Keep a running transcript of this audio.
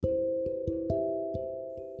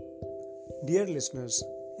Dear listeners,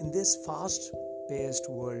 in this fast paced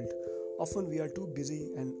world, often we are too busy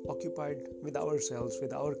and occupied with ourselves,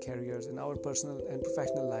 with our careers, and our personal and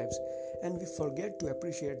professional lives, and we forget to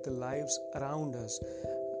appreciate the lives around us.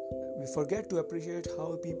 We forget to appreciate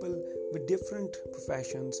how people with different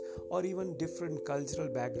professions, or even different cultural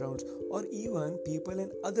backgrounds, or even people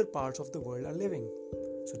in other parts of the world are living.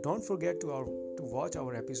 So don't forget to watch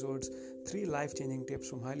our episodes 3 life-changing tips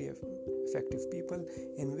from highly effective people,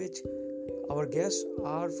 in which our guests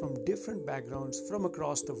are from different backgrounds from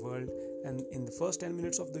across the world, and in the first 10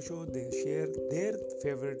 minutes of the show they share their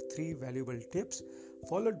favorite 3 valuable tips,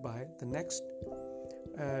 followed by the next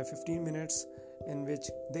 15 minutes in which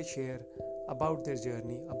they share about their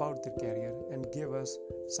journey, about their career, and give us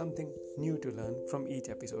something new to learn from each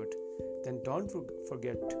episode. Then don't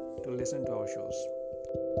forget to listen to our shows.